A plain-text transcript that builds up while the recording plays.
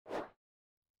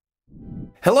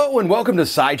Hello and welcome to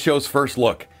Sideshow's First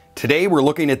Look. Today we're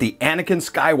looking at the Anakin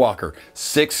Skywalker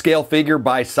 6-scale figure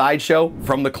by Sideshow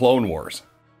from the Clone Wars.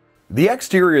 The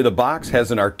exterior of the box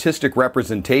has an artistic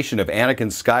representation of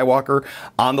Anakin Skywalker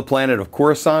on the planet of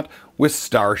Coruscant with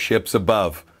starships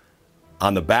above.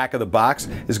 On the back of the box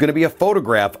is going to be a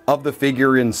photograph of the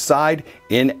figure inside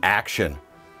in action.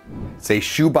 It's a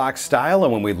shoebox style,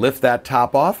 and when we lift that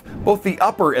top off, both the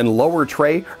upper and lower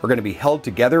tray are going to be held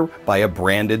together by a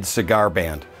branded cigar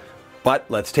band. But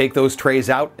let's take those trays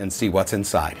out and see what's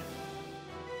inside.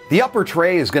 The upper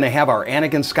tray is going to have our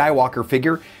Anakin Skywalker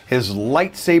figure, his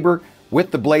lightsaber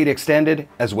with the blade extended,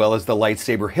 as well as the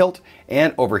lightsaber hilt,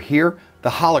 and over here,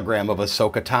 the hologram of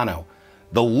Ahsoka Tano.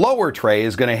 The lower tray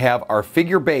is going to have our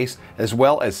figure base, as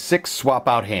well as 6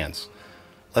 swap-out hands.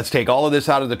 Let's take all of this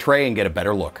out of the tray and get a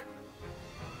better look.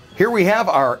 Here we have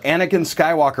our Anakin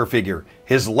Skywalker figure,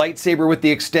 his lightsaber with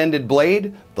the extended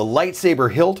blade, the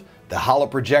lightsaber hilt, the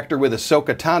holoprojector with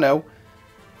Ahsoka Tano,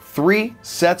 3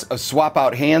 sets of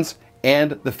swap-out hands,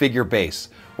 and the figure base.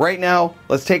 Right now,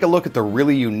 let's take a look at the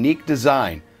really unique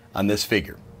design on this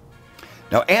figure.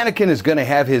 Now, Anakin is going to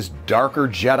have his darker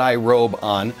Jedi robe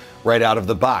on right out of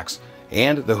the box,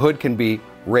 and the hood can be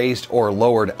raised or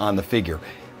lowered on the figure.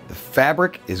 The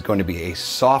fabric is going to be a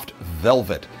soft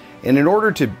velvet. And in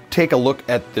order to take a look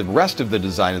at the rest of the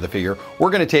design of the figure,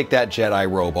 we're going to take that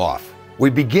Jedi robe off. We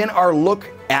begin our look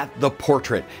at the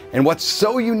portrait. And what's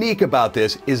so unique about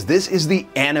this is the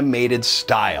animated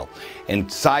style.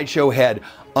 And Sideshow had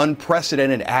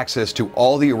unprecedented access to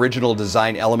all the original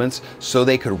design elements so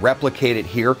they could replicate it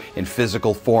here in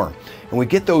physical form. And we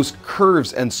get those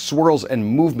curves and swirls and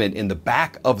movement in the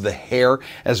back of the hair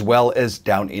as well as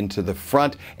down into the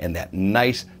front, and that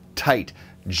nice tight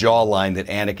jawline that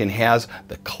Anakin has,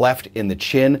 the cleft in the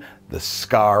chin, the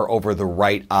scar over the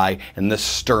right eye, and the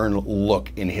stern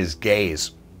look in his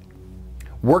gaze.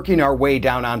 Working our way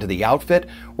down onto the outfit,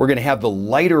 we're going to have the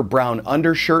lighter brown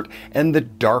undershirt and the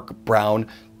dark brown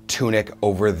tunic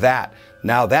over that.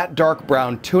 Now that dark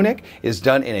brown tunic is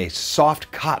done in a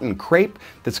soft cotton crepe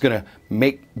that's going to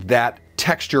make that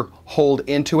texture hold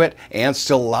into it and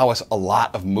still allow us a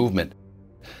lot of movement.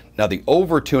 Now the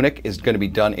over tunic is going to be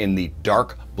done in the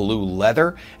dark blue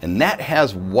leather, and that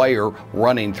has wire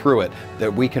running through it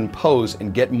that we can pose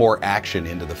and get more action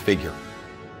into the figure.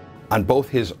 On both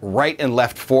his right and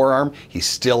left forearm, he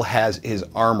still has his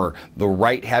armor, the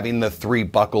right having the 3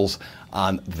 buckles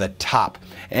on the top.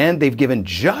 And they've given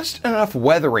just enough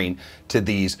weathering to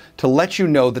these to let you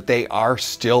know that they are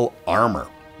still armor.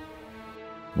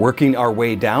 Working our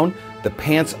way down, the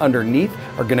pants underneath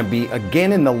are going to be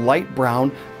again in the light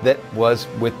brown that was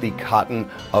with the cotton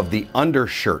of the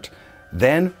undershirt.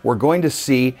 Then we're going to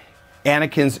see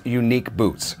Anakin's unique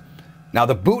boots. Now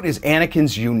the boot is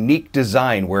Anakin's unique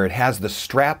design, where it has the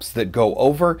straps that go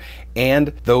over and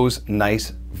those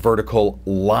nice vertical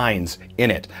lines in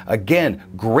it. Again,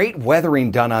 great weathering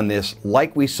done on this,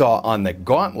 like we saw on the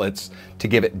gauntlets, to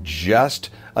give it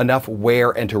just enough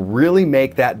wear and to really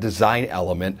make that design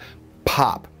element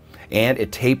pop. And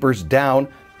it tapers down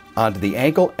onto the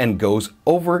ankle and goes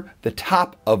over the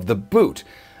top of the boot.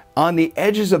 On the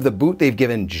edges of the boot, they've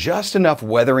given just enough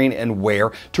weathering and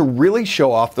wear to really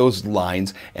show off those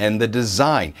lines and the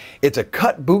design. It's a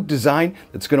cut boot design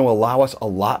that's going to allow us a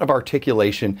lot of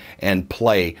articulation and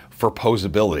play for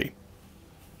posability.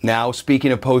 Now,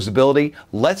 speaking of posability,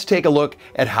 let's take a look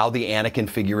at how the Anakin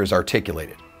figure is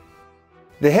articulated.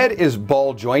 The head is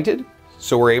ball jointed,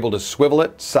 so we're able to swivel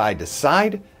it side to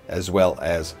side, as well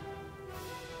as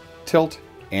tilt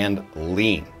and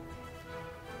lean.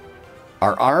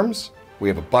 Our arms, we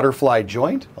have a butterfly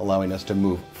joint, allowing us to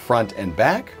move front and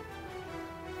back.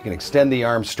 You can extend the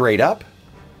arm straight up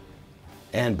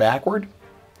and backward.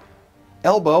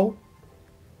 Elbow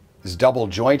is double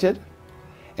jointed,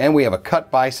 and we have a cut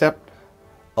bicep,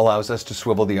 allows us to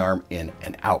swivel the arm in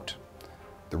and out.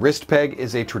 The wrist peg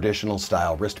is a traditional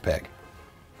style wrist peg.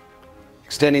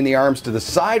 Extending the arms to the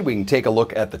side, we can take a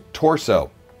look at the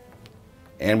torso,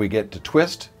 and we get to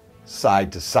twist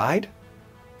side to side,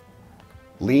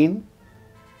 lean,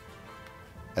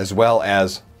 as well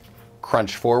as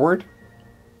crunch forward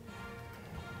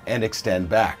and extend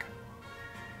back.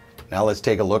 Now let's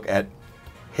take a look at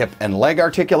hip and leg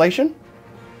articulation.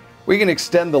 We can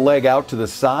extend the leg out to the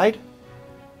side,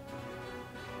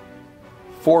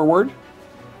 forward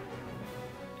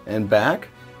and back.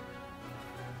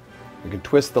 We can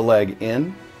twist the leg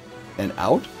in and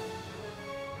out.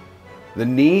 The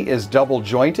knee is double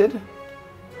jointed,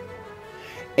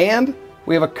 and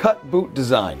we have a cut boot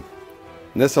design.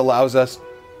 And this allows us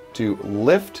to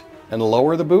lift and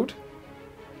lower the boot,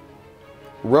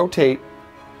 rotate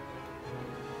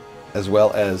as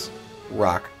well as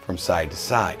rock from side to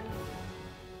side.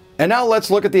 And now let's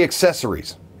look at the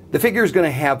accessories. The figure is going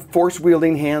to have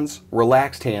force-wielding hands,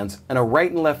 relaxed hands, and a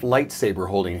right and left lightsaber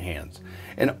holding hands.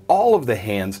 And all of the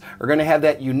hands are going to have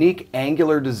that unique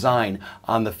angular design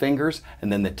on the fingers,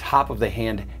 and then the top of the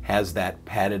hand has that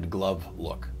padded glove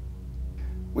look.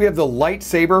 We have the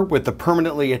lightsaber with the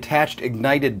permanently attached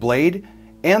ignited blade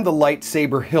and the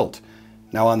lightsaber hilt.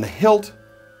 Now on the hilt,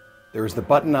 there's the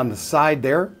button on the side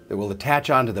there that will attach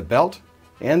onto the belt,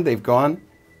 and they've gone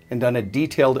and done a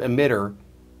detailed emitter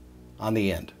on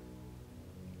the end.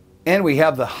 And we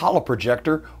have the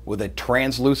holoprojector with a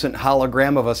translucent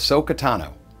hologram of Ahsoka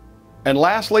Tano. And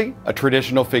lastly, a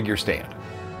traditional figure stand.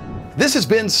 This has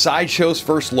been Sideshow's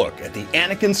first look at the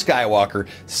Anakin Skywalker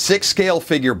 6-scale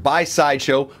figure by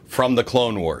Sideshow from the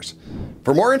Clone Wars.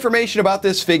 For more information about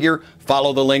this figure,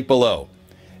 follow the link below.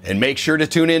 And make sure to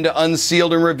tune in to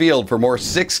Unsealed and Revealed for more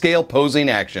 6-scale posing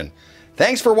action.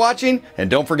 Thanks for watching, and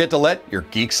don't forget to let your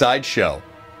geek side show.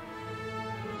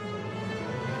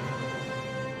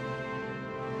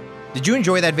 Did you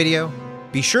enjoy that video?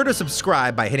 Be sure to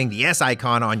subscribe by hitting the S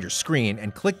icon on your screen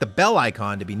and click the bell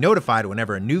icon to be notified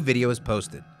whenever a new video is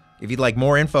posted. If you'd like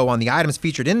more info on the items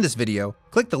featured in this video,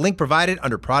 click the link provided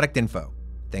under product info.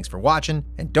 Thanks for watching,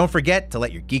 and don't forget to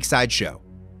let your geek side show.